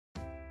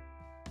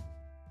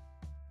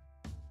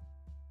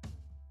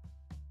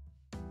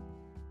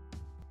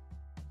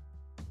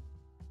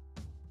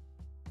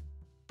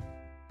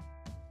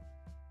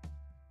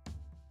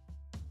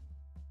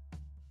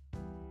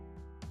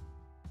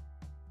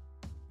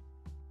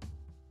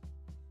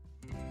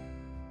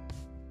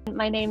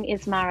My name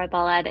is Mara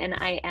Bollard, and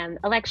I am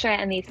a lecturer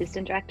and the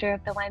Assistant Director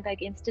of the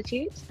Weinberg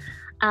Institute.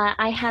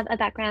 I have a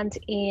background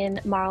in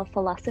moral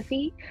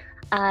philosophy,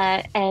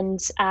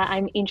 and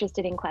I'm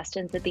interested in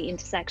questions at the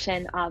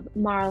intersection of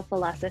moral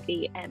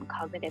philosophy and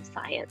cognitive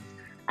science.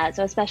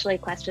 So especially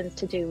questions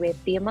to do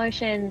with the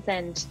emotions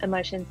and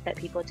emotions that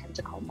people tend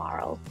to call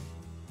moral.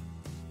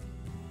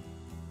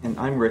 And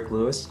I'm Rick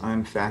Lewis.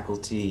 I'm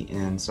faculty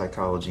in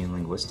psychology and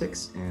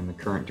linguistics and the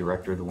current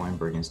director of the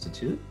Weinberg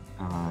Institute.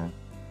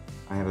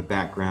 I have a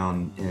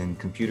background in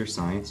computer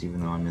science, even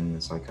though I'm in the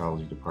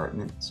psychology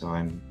department. So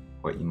I'm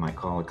what you might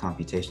call a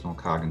computational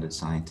cognitive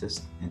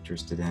scientist,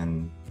 interested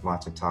in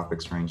lots of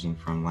topics ranging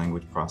from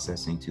language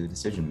processing to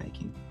decision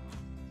making.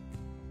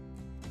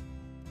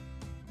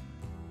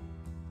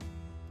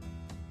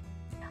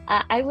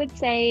 I would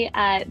say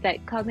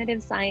that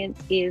cognitive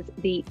science is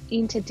the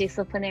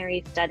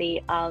interdisciplinary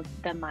study of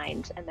the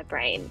mind and the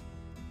brain.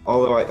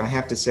 Although I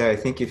have to say, I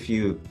think if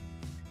you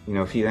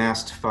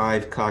asked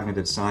 5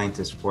 cognitive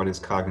scientists what is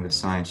cognitive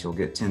science, you'll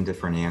get 10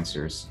 different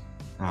answers.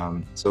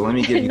 So let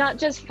me give you not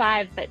just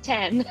 5, but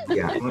 10.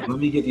 Yeah, let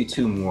me give you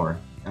 2 more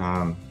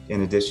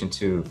in addition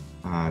to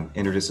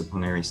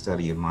interdisciplinary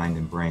study of mind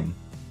and brain.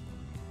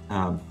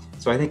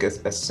 So I think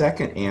a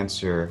second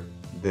answer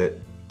that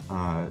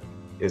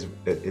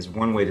is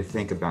one way to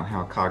think about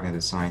how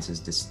cognitive science is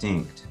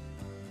distinct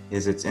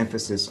is its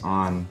emphasis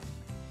on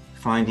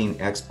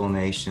finding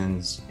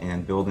explanations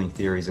and building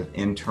theories of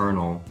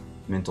internal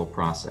mental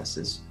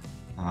processes,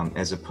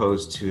 as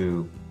opposed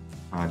to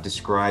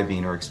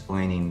describing or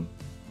explaining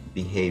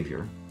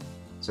behavior.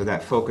 So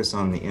that focus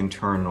on the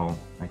internal,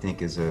 I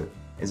think, is a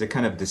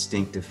kind of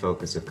distinctive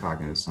focus of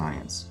cognitive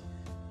science.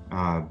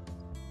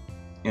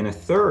 And a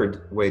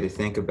third way to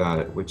think about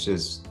it, which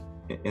is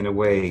in a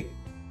way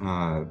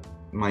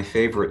my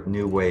favorite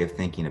new way of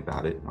thinking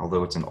about it,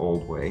 although it's an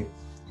old way,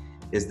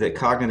 is that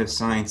cognitive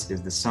science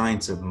is the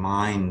science of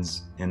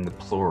minds in the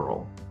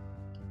plural.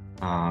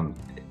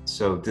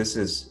 So this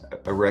is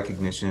a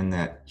recognition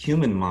that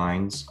human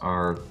minds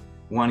are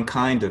one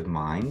kind of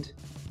mind,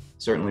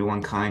 certainly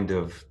one kind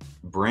of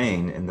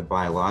brain in the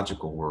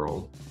biological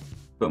world,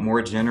 but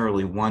more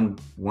generally one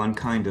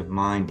kind of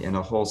mind in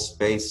a whole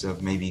space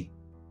of maybe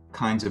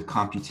kinds of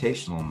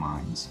computational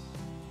minds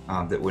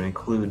that would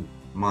include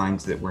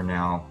minds that we're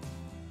now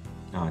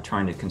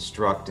trying to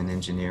construct and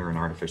engineer in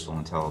artificial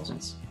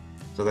intelligence.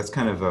 So that's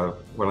kind of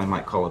what I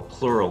might call a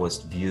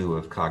pluralist view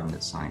of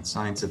cognitive science,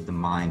 science of the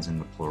minds in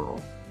the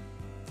plural.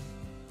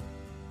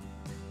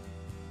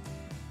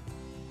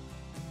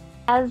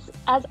 As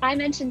I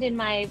mentioned in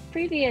my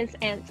previous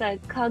answer,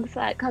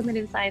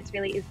 cognitive science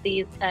really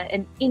is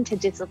an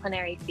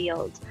interdisciplinary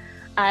field.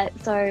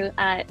 So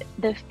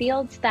the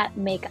fields that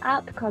make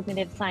up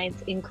cognitive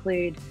science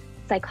include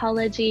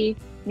psychology,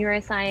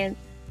 neuroscience,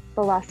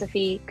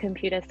 philosophy,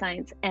 computer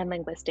science, and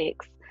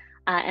linguistics.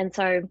 And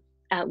so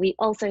we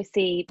also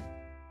see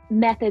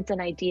methods and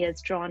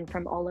ideas drawn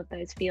from all of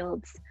those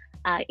fields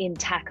in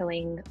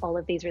tackling all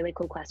of these really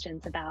cool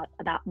questions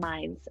about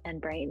minds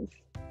and brains.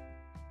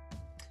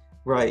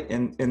 Right,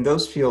 and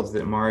those fields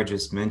that Mara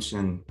just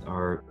mentioned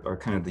are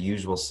kind of the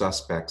usual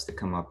suspects that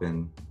come up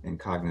in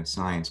cognitive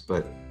science,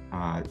 but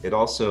it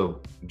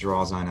also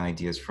draws on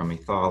ideas from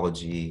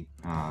ethology.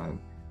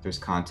 There's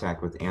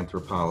contact with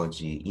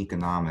anthropology,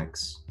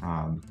 economics.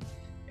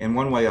 And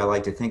one way I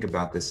like to think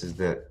about this is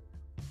that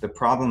the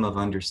problem of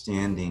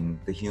understanding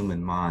the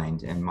human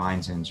mind and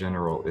minds in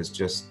general is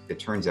just, it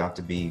turns out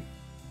to be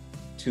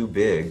too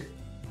big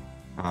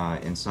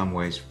in some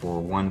ways for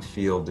one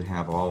field to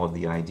have all of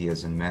the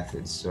ideas and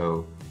methods.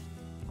 So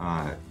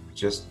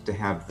just to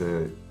have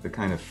the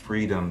kind of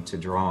freedom to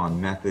draw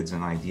on methods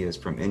and ideas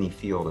from any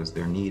field as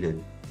they're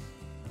needed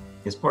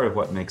is part of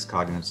what makes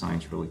cognitive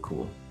science really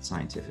cool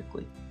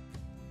scientifically.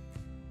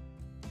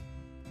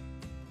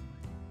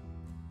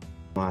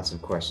 Lots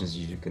of questions,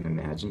 as you can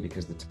imagine,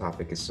 because the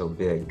topic is so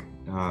big.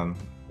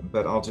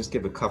 But I'll just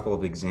give a couple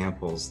of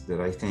examples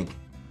that I think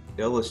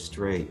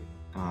illustrate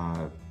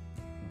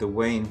the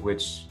way in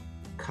which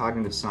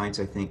cognitive science,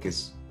 I think,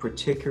 is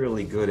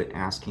particularly good at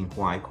asking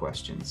why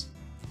questions.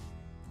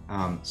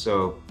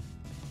 So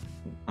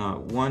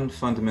one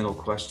fundamental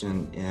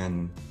question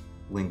in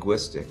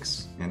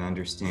linguistics and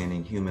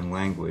understanding human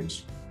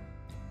language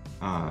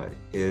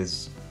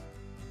is,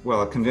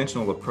 well, a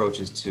conventional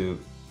approach is to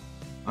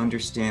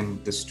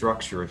understand the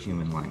structure of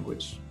human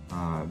language.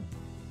 And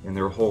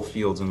there are whole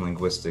fields in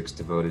linguistics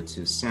devoted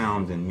to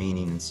sound and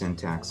meaning and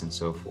syntax and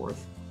so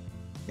forth.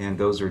 And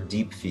those are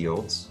deep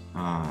fields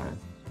that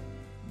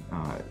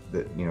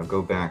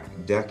go back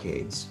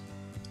decades.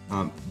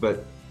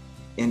 But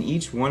in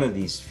each one of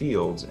these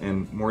fields,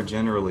 and more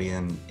generally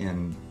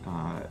in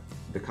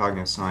the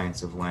cognitive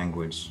science of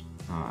language,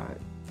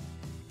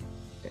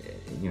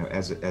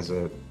 as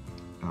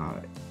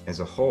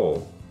a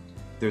whole,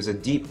 there's a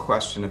deep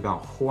question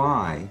about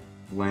why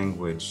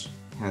language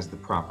has the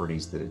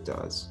properties that it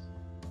does.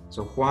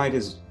 So why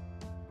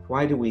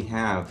do we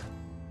have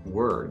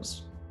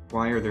words?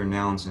 Why are there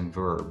nouns and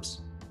verbs?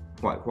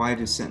 why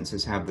do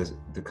sentences have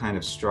the kind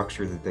of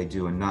structure that they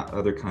do and not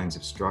other kinds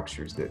of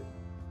structures that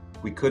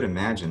we could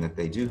imagine that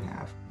they do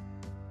have?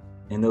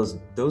 And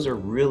those are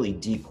really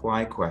deep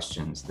why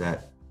questions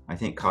that I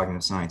think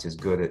cognitive science is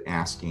good at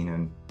asking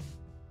and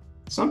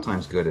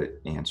sometimes good at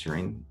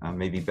answering,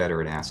 maybe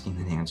better at asking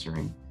than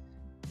answering.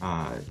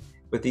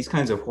 But these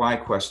kinds of why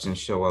questions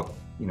show up,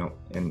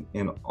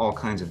 in all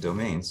kinds of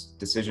domains.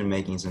 Decision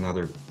making is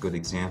another good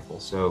example.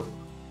 So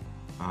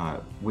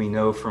we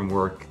know from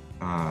work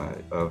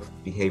of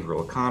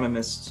behavioral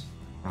economists,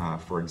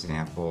 for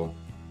example,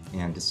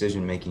 and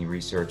decision making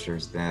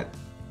researchers that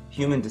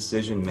human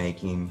decision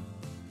making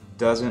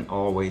doesn't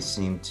always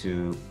seem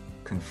to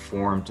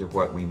conform to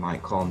what we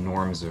might call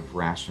norms of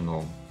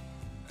rational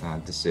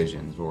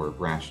decisions or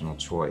rational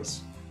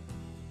choice.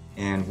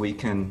 And we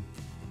can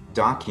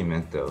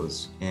document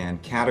those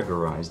and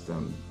categorize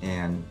them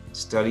and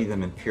study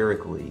them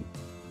empirically.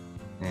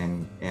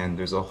 And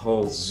there's a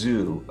whole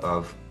zoo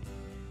of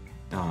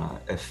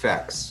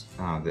effects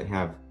that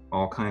have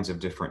all kinds of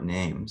different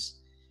names.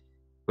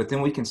 But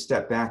then we can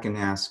step back and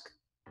ask,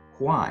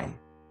 why?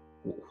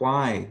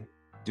 Why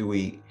do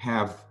we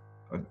have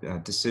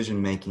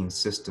decision-making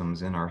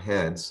systems in our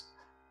heads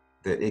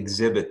that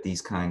exhibit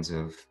these kinds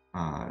of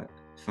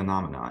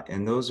phenomena?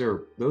 And those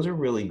are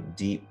really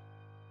deep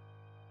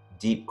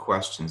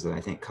questions that I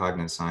think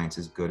cognitive science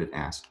is good at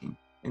asking,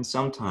 and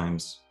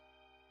sometimes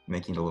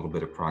making a little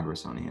bit of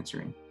progress on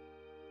answering.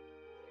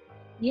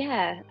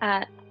 Yeah,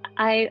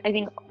 I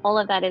think all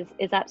of that is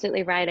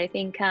absolutely right. I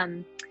think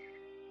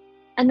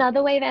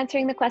another way of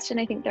answering the question,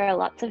 I think there are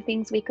lots of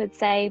things we could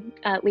say.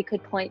 We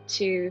could point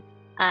to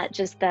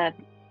just the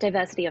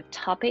diversity of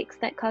topics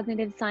that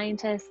cognitive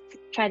scientists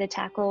try to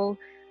tackle.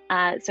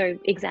 So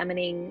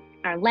examining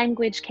our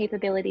language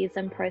capabilities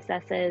and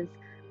processes,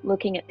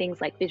 looking at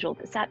things like visual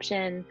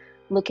perception,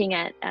 looking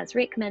at, as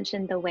Rick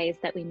mentioned, the ways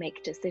that we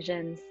make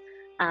decisions,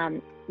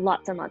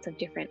 lots and lots of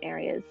different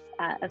areas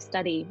of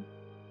study.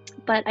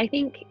 But I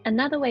think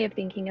another way of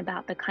thinking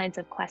about the kinds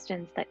of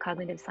questions that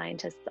cognitive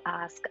scientists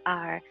ask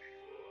are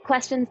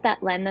questions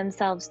that lend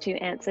themselves to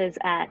answers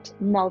at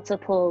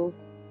multiple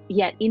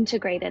yet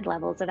integrated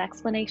levels of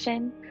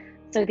explanation.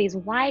 So these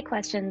why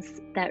questions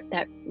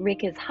that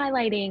Rick is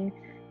highlighting,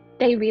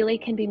 they really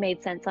can be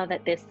made sense of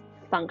at this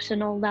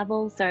functional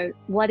level. So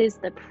what is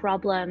the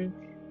problem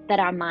that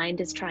our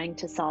mind is trying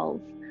to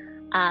solve?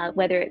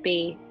 Whether it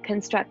be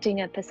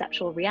constructing a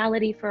perceptual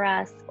reality for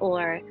us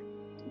or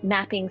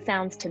mapping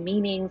sounds to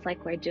meanings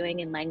like we're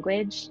doing in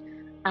language.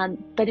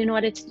 But in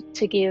order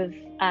to give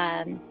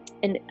a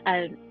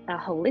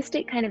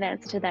holistic kind of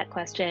answer to that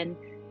question,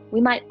 we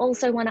might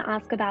also want to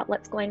ask about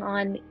what's going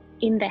on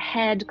in the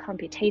head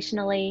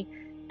computationally.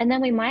 And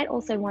then we might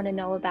also want to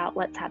know about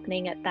what's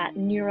happening at that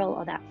neural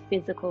or that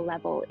physical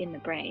level in the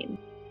brain.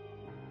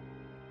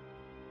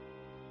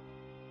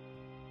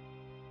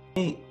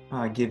 Let me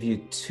give you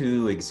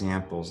two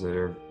examples that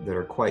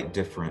are quite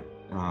different.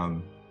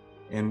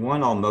 And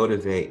one I'll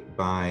motivate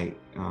by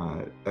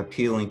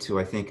appealing to,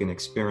 I think, an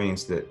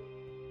experience that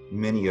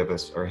many of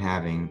us are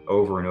having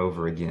over and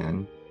over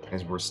again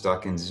as we're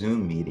stuck in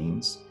Zoom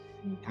meetings.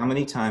 How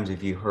many times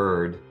have you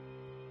heard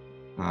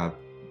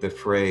the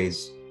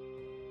phrase,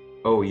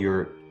 "Oh,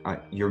 you're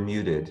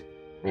muted,"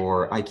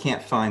 or "I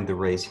can't find the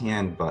raise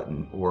hand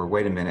button," or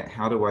 "Wait a minute,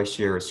 how do I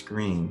share a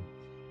screen?"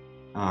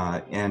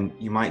 And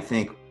you might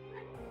think,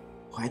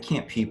 why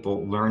can't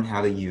people learn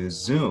how to use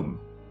Zoom?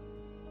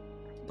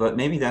 But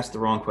maybe that's the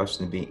wrong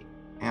question to be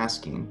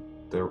asking.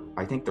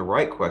 I think the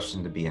right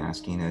question to be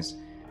asking is,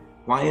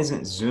 why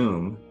isn't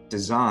Zoom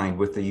designed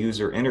with the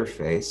user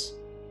interface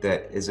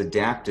that is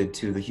adapted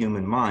to the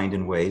human mind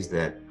in ways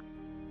that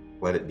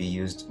let it be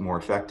used more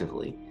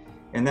effectively?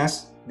 And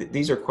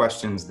these are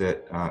questions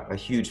that a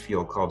huge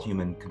field called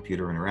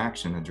human-computer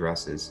interaction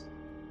addresses,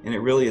 and it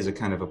really is a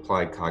kind of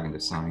applied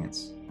cognitive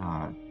science.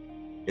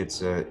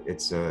 It's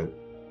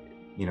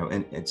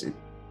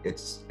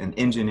an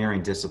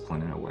engineering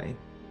discipline in a way.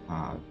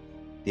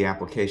 The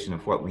application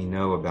of what we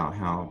know about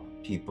how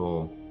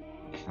people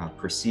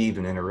perceive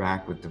and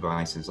interact with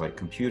devices like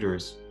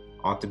computers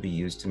ought to be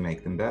used to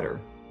make them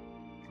better.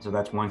 So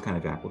that's one kind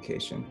of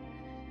application.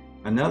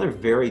 Another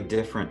very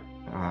different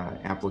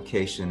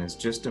application is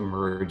just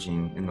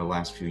emerging in the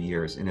last few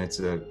years, and it's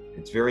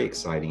very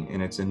exciting,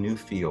 and it's a new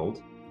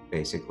field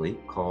basically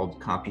called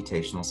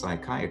computational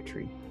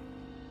psychiatry.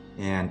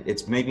 And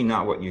it's maybe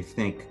not what you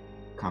think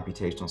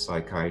computational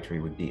psychiatry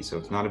would be. So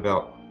it's not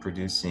about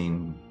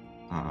producing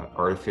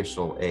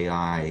artificial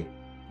AI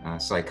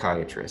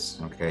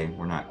psychiatrists, okay?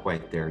 We're not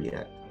quite there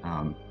yet.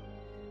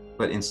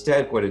 But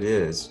instead what it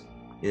is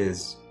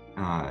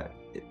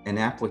an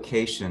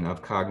application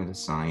of cognitive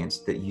science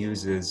that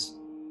uses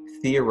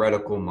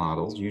theoretical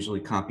models, usually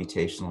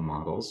computational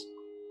models,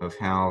 of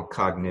how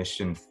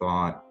cognition,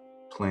 thought,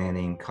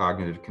 planning,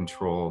 cognitive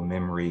control,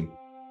 memory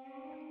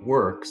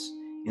works,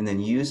 and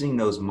then using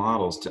those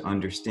models to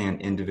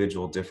understand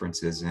individual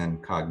differences in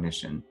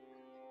cognition,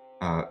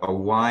 a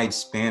wide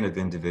span of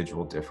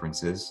individual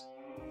differences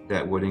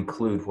that would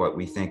include what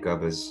we think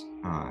of as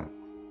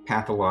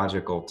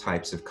pathological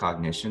types of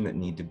cognition that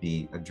need to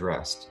be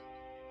addressed.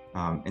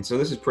 And so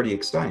this is pretty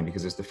exciting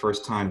because it's the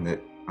first time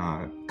that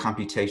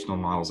computational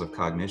models of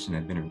cognition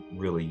have been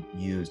really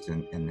used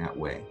in that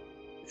way.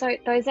 So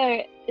those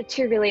are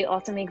two really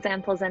awesome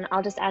examples, and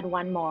I'll just add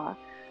one more.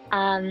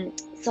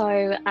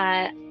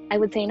 I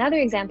would say another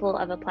example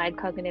of applied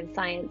cognitive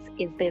science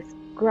is this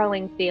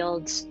growing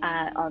field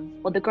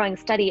or the growing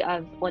study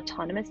of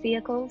autonomous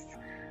vehicles.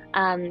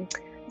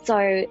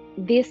 So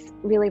this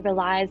really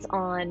relies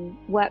on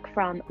work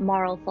from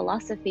moral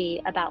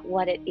philosophy about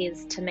what it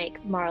is to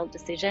make moral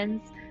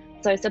decisions.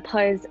 So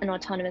suppose an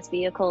autonomous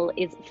vehicle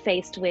is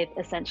faced with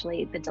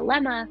essentially the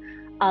dilemma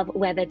of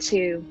whether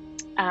to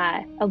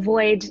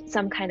avoid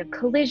some kind of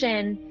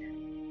collision.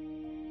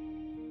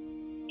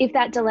 If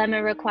that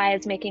dilemma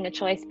requires making a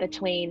choice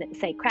between,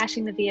 say,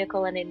 crashing the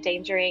vehicle and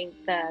endangering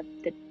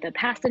the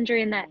passenger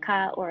in that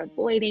car, or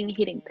avoiding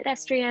hitting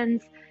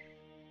pedestrians,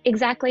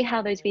 exactly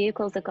how those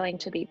vehicles are going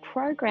to be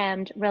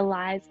programmed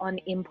relies on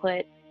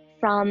input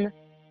from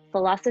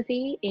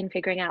philosophy in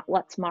figuring out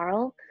what's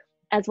moral,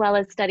 as well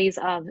as studies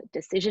of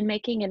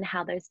decision-making and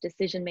how those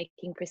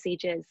decision-making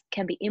procedures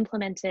can be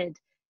implemented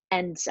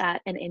and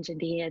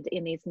engineered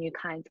in these new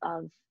kinds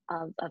of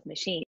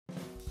machines.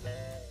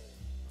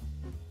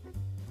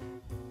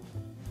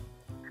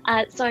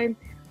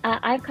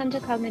 I've come to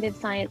cognitive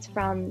science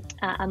from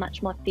a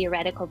much more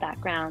theoretical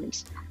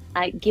background,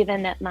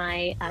 given that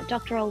my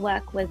doctoral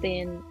work was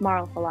in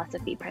moral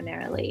philosophy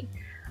primarily.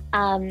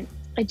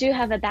 I do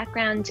have a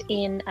background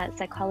in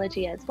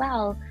psychology as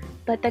well,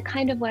 but the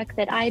kind of work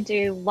that I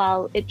do,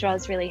 while it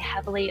draws really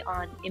heavily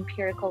on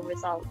empirical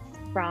results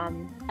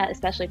from,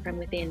 especially from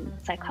within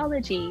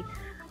psychology,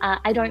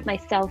 I don't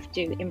myself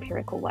do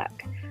empirical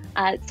work.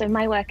 So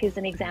my work is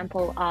an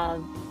example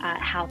of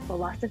how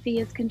philosophy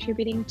is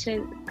contributing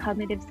to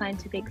cognitive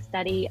scientific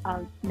study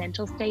of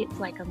mental states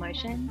like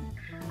emotions,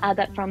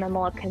 but from a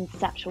more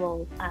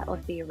conceptual or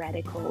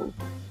theoretical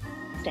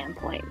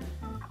standpoint.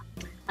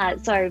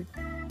 So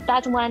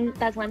that's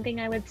one thing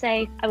I would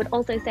say. I would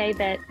also say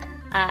that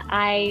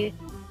I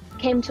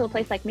came to a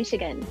place like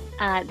Michigan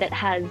that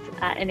has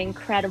an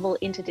incredible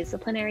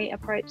interdisciplinary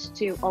approach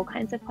to all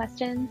kinds of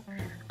questions,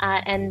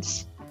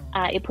 and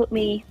it put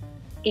me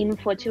in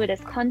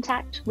fortuitous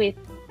contact with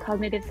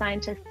cognitive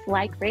scientists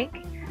like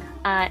Rick,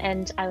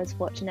 and I was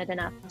fortunate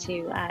enough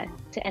to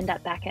end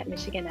up back at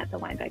Michigan at the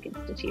Weinberg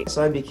Institute.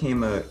 So I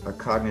became a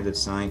cognitive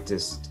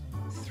scientist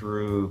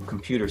through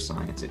computer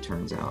science, it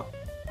turns out.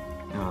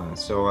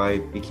 So I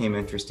became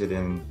interested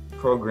in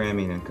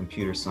programming and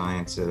computer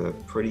science at a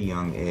pretty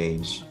young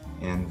age,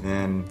 and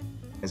then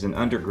as an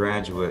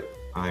undergraduate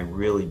I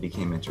really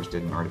became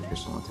interested in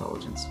artificial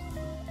intelligence.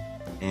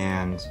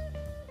 And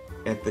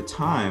at the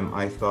time,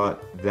 I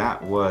thought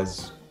that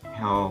was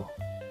how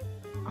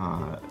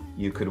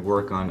you could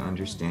work on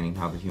understanding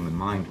how the human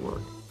mind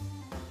worked.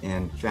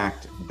 In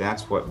fact,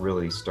 that's what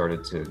really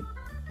started to,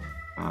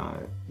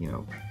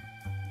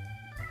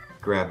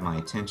 grab my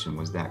attention,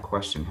 was that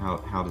question: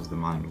 how does the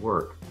mind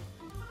work?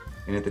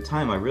 And at the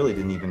time, I really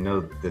didn't even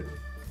know that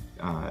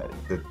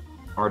that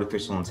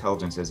artificial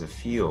intelligence as a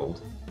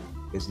field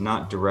is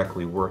not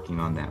directly working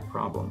on that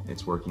problem.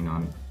 It's working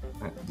on,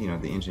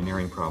 the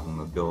engineering problem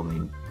of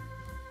building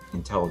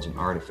intelligent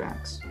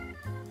artifacts.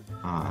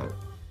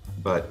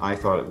 But I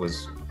thought it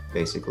was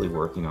basically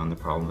working on the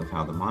problem of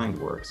how the mind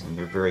works, and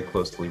they're very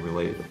closely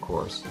related, of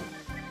course.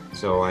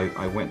 So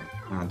I went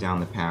down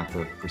the path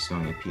of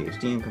pursuing a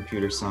PhD in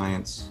computer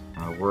science,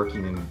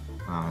 working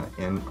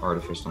in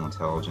artificial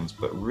intelligence,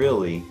 but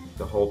really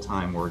the whole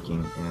time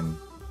working in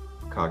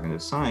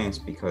cognitive science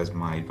because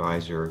my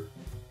advisor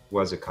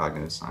was a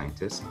cognitive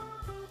scientist,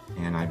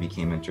 and I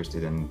became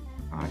interested in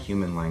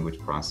human language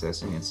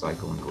processing and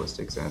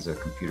psycholinguistics as a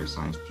computer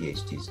science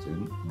PhD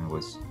student. And I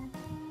was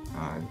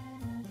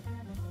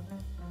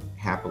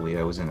happily,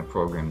 I was in a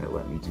program that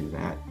let me do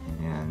that.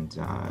 And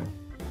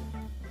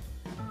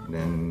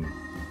then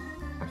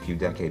a few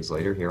decades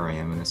later, here I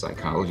am in the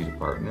psychology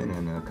department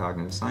in the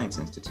Cognitive Science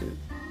Institute.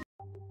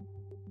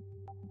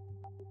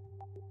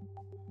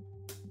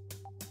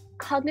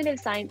 Cognitive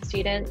science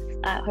students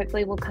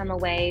hopefully will come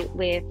away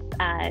with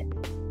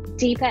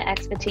deeper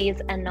expertise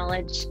and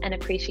knowledge and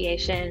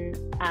appreciation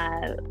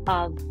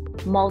of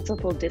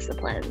multiple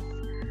disciplines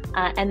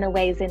and the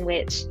ways in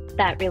which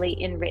that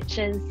really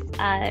enriches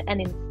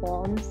and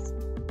informs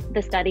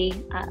the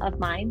study of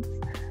minds.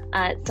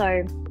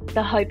 So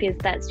the hope is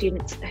that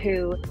students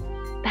who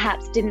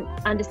perhaps didn't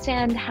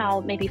understand how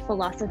maybe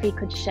philosophy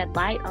could shed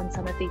light on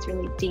some of these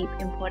really deep,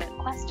 important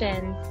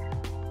questions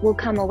will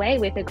come away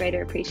with a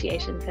greater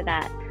appreciation for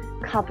that,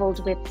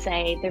 coupled with,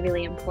 say, the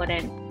really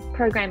important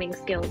programming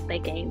skills they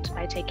gained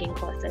by taking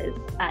courses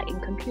in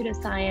computer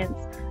science,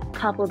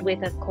 coupled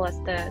with, of course,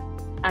 the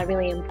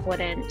really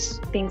important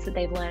things that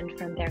they've learned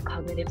from their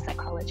cognitive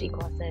psychology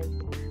courses.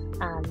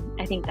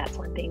 I think that's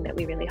one thing that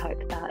we really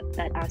hope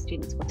that our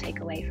students will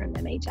take away from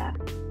the major.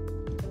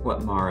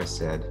 What Mara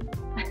said.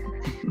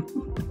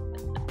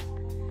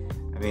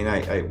 I mean,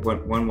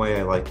 one way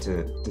I like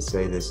to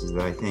say this is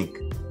that I think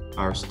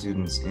our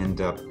students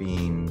end up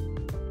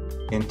being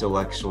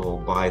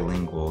intellectual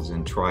bilinguals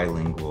and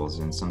trilinguals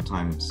and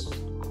sometimes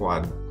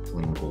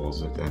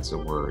quadlinguals, if that's a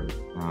word,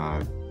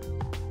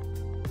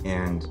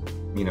 and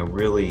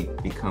really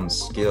become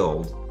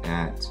skilled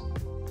at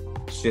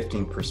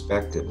shifting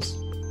perspectives.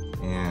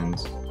 And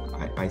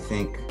I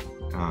think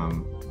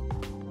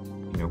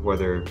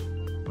whether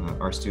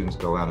our students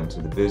go out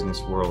into the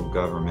business world,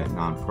 government,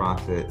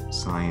 nonprofit,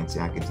 science,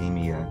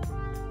 academia,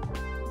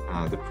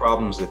 the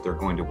problems that they're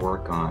going to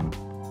work on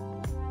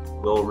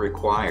will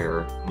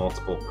require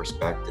multiple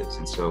perspectives.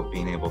 And so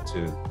being able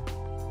to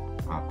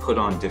put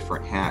on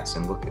different hats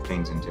and look at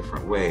things in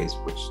different ways,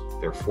 which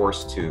they're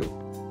forced to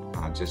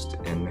just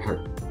in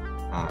their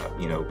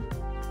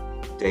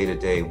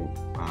day-to-day,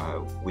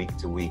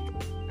 week-to-week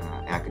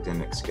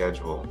academic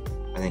schedule,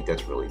 I think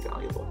that's really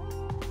valuable.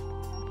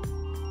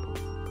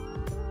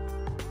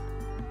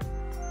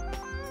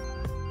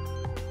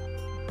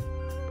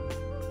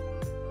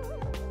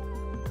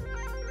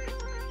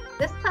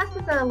 This class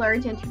is a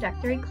large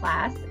introductory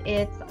class.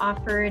 It's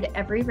offered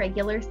every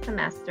regular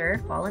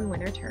semester, fall and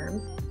winter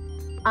terms.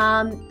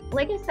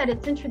 Like I said,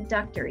 it's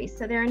introductory,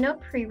 so there are no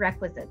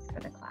prerequisites for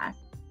the class.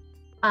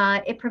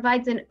 It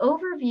provides an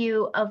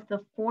overview of the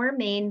 4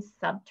 main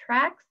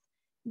subtracks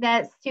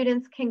that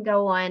students can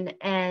go on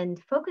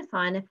and focus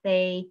on if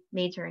they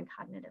major in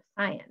cognitive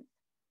science.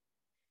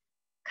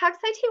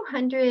 CogSci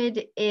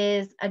 200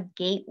 is a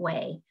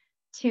gateway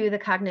to the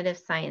cognitive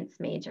science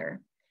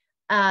major.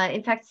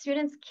 In fact,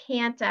 students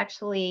can't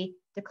actually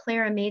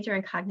declare a major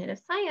in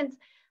cognitive science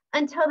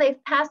until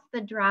they've passed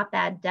the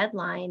drop-add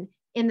deadline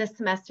in the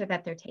semester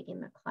that they're taking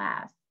the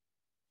class.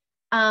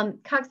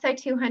 CogSci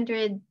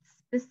 200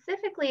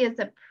 specifically is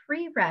a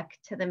prereq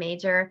to the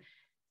major,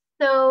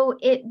 so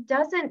it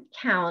doesn't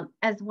count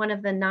as one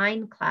of the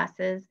 9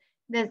 classes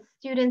that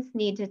students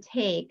need to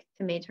take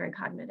to major in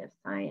cognitive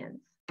science.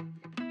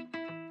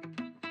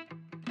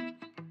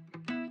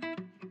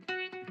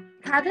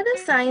 Cognitive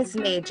science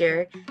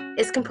major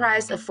is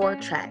comprised of 4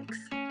 tracks: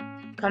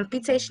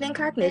 computation and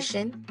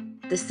cognition,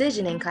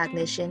 decision and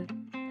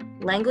cognition,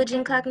 language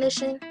and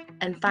cognition,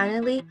 and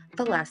finally,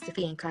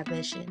 philosophy and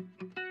cognition.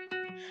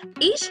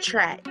 Each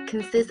track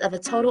consists of a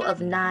total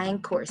of 9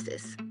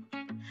 courses.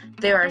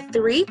 There are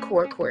 3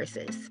 core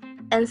courses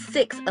and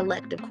 6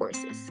 elective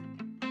courses.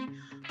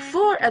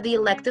 4 of the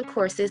elective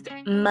courses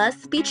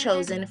must be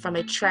chosen from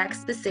a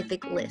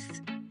track-specific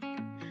list.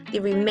 The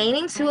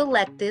remaining 2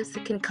 electives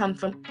can come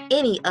from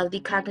any of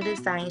the cognitive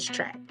science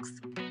tracks.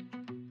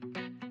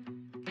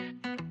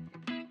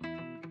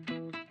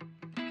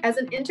 As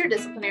an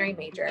interdisciplinary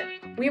major,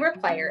 we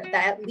require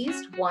that at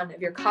least one of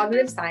your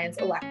cognitive science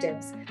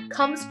electives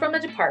comes from a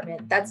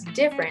department that's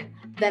different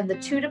than the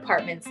 2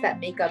 departments that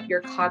make up your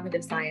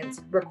cognitive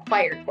science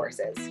required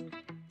courses.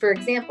 For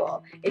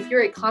example, if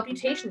you're a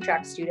computation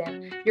track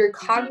student, your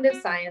cognitive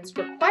science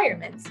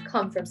requirements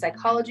come from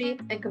psychology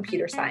and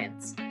computer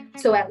science.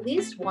 So at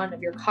least one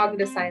of your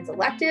cognitive science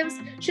electives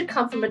should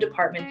come from a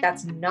department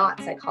that's not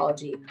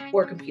psychology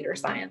or computer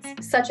science,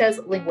 such as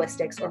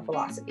linguistics or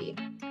philosophy.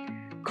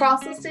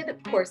 Cross-listed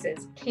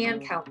courses can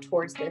count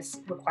towards this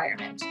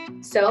requirement.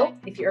 So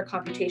if you're a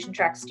computation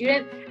track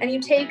student and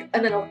you take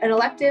an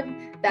elective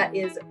that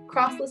is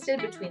cross-listed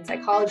between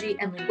psychology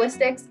and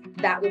linguistics,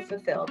 that would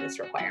fulfill this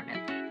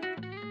requirement.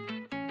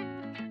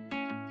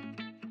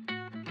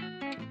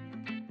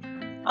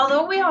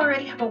 Although we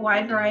already have a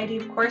wide variety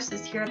of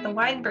courses here at the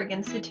Weinberg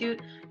Institute,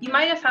 you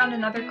might have found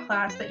another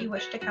class that you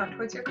wish to count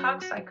towards your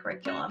CogSci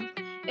curriculum.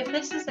 If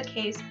this is the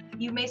case,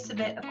 you may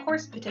submit a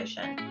course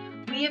petition.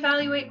 We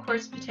evaluate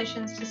course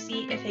petitions to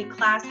see if a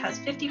class has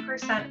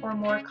 50% or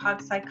more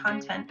CogSci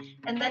content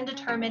and then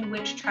determine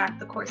which track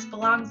the course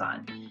belongs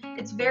on.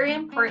 It's very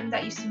important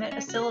that you submit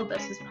a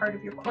syllabus as part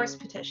of your course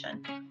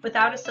petition.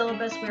 Without a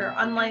syllabus, we are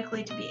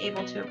unlikely to be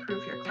able to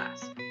approve your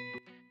class.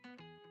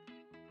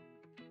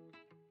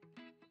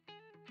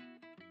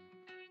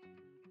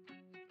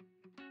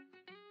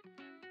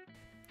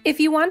 If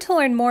you want to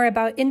learn more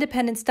about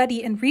independent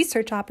study and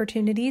research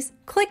opportunities,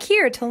 click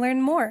here to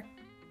learn more.